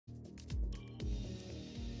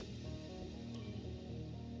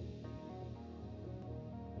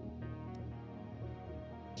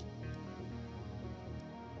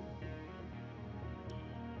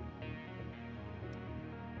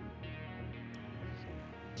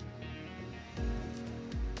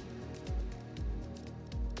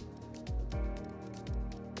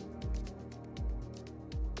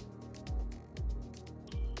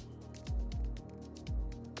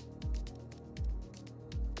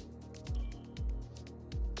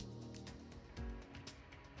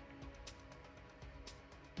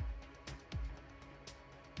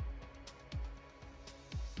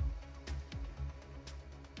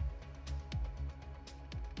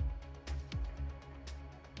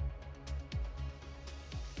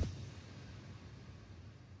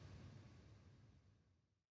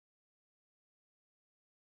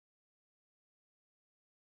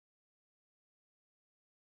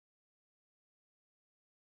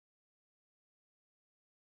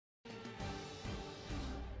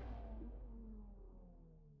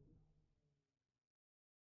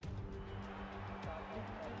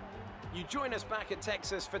You join us back at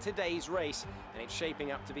Texas for today's race, and it's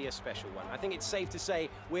shaping up to be a special one. I think it's safe to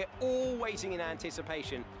say we're all waiting in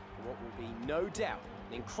anticipation for what will be, no doubt,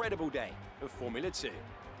 an incredible day of Formula 2.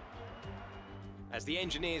 As the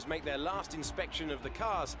engineers make their last inspection of the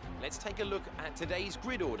cars, let's take a look at today's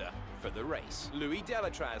grid order for the race. Louis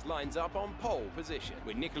Delatraz lines up on pole position,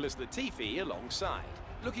 with Nicholas Latifi alongside.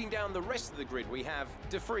 Looking down the rest of the grid, we have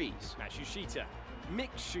De Vries, Matsushita,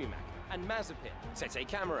 Mick Schumacher and Mazepin, Sete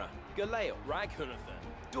Camara, Galeo, Raghunathan,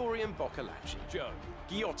 Dorian Boccolacci, Joe,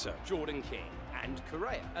 Ghiotto, Jordan King, and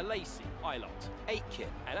Correa, Alesi, Ilott, Aitken,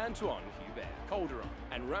 and Antoine Hubert. Calderon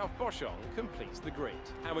and Ralph Boschung completes the grid.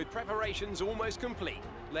 And with preparations almost complete,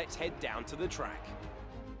 let's head down to the track.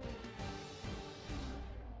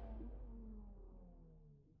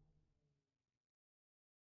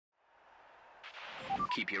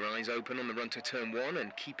 Keep your eyes open on the run to turn 1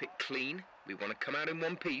 and keep it clean. We want to come out in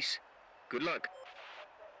one piece. Good luck.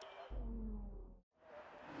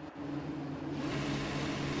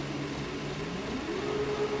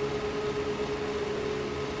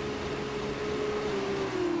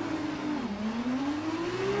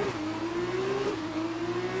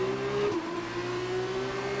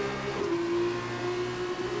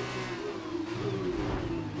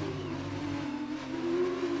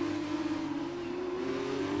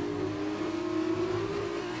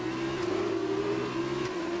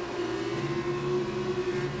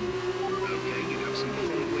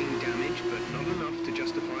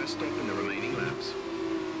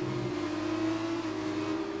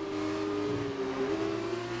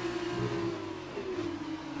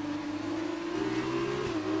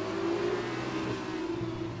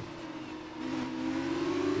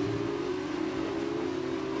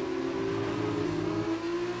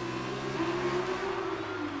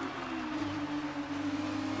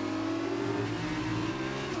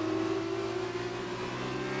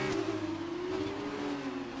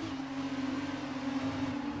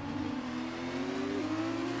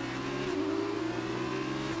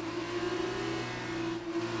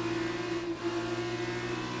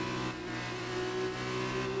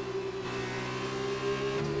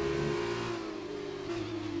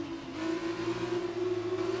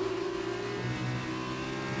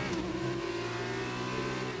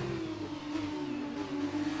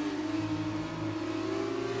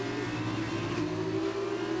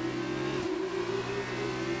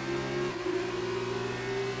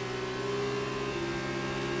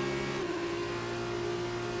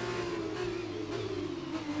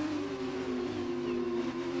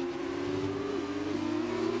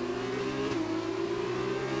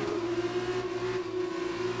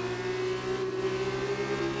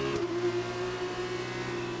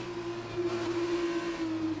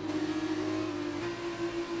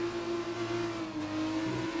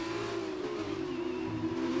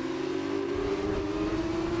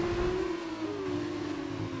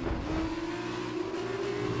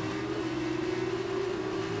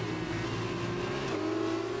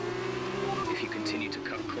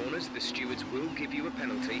 The stewards will give you a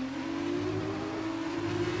penalty.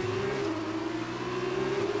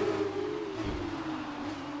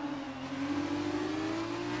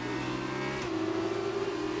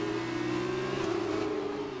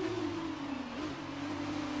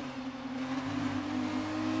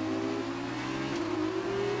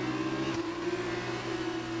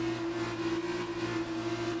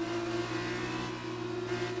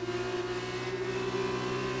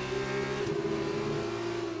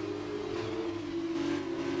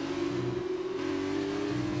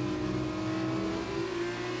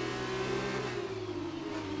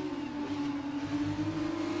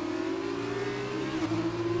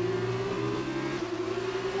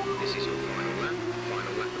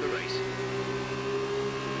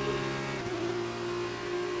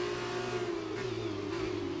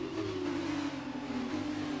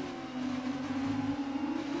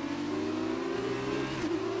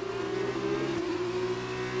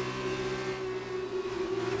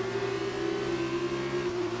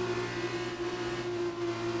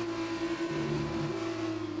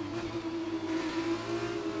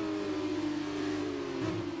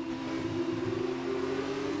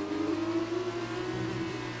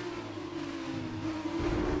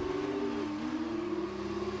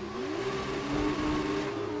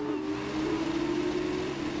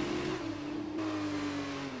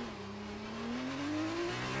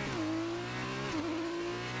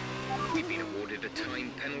 We've been awarded a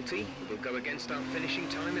time penalty. We'll go against our finishing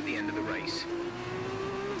time at the end of the race.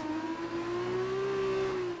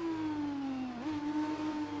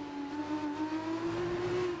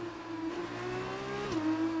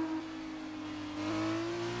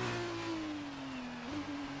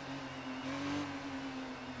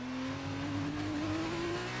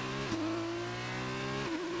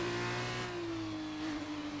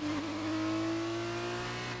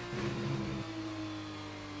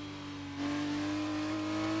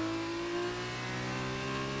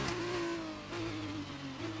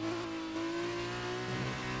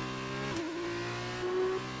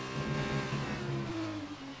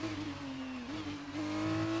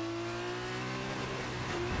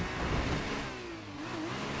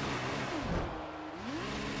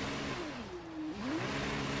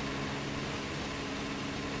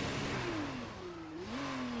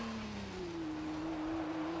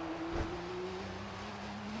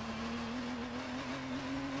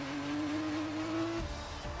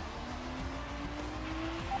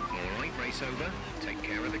 that's over, take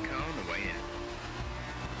care of the car on the way in.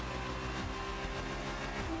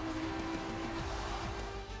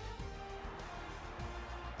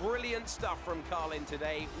 Brilliant stuff from Carlin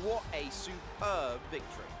today. What a superb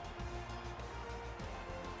victory.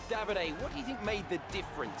 Davide, what do you think made the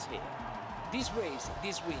difference here? This race,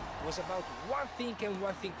 this win, was about one thing and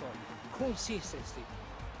one thing only: consistency.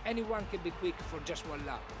 Anyone can be quick for just one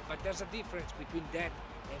lap, but there's a difference between that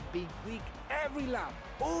and being quick every lap,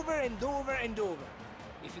 over and over and over.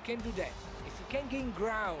 If you can do that, if you can gain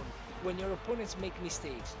ground when your opponents make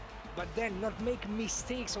mistakes, but then not make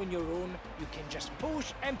mistakes on your own, you can just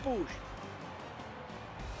push and push.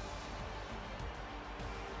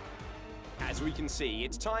 As we can see,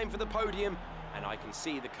 it's time for the podium, and I can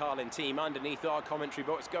see the Carlin team underneath our commentary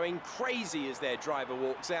box going crazy as their driver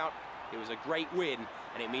walks out. It was a great win,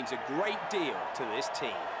 and it means a great deal to this team.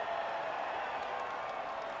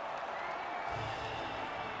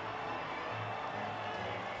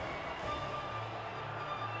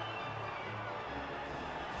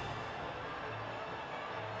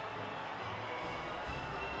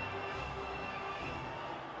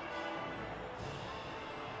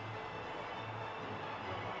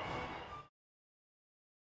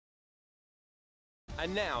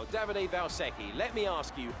 And now, Davide Valsecchi, let me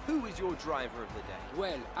ask you, who is your driver of the day?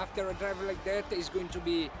 Well, after a driver like that, it's going to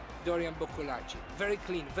be Dorian Boccolacci. Very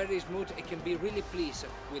clean, very smooth. I can be really pleased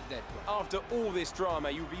with that one. After all this drama,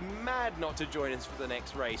 you'd be mad not to join us for the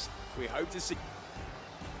next race. We hope to see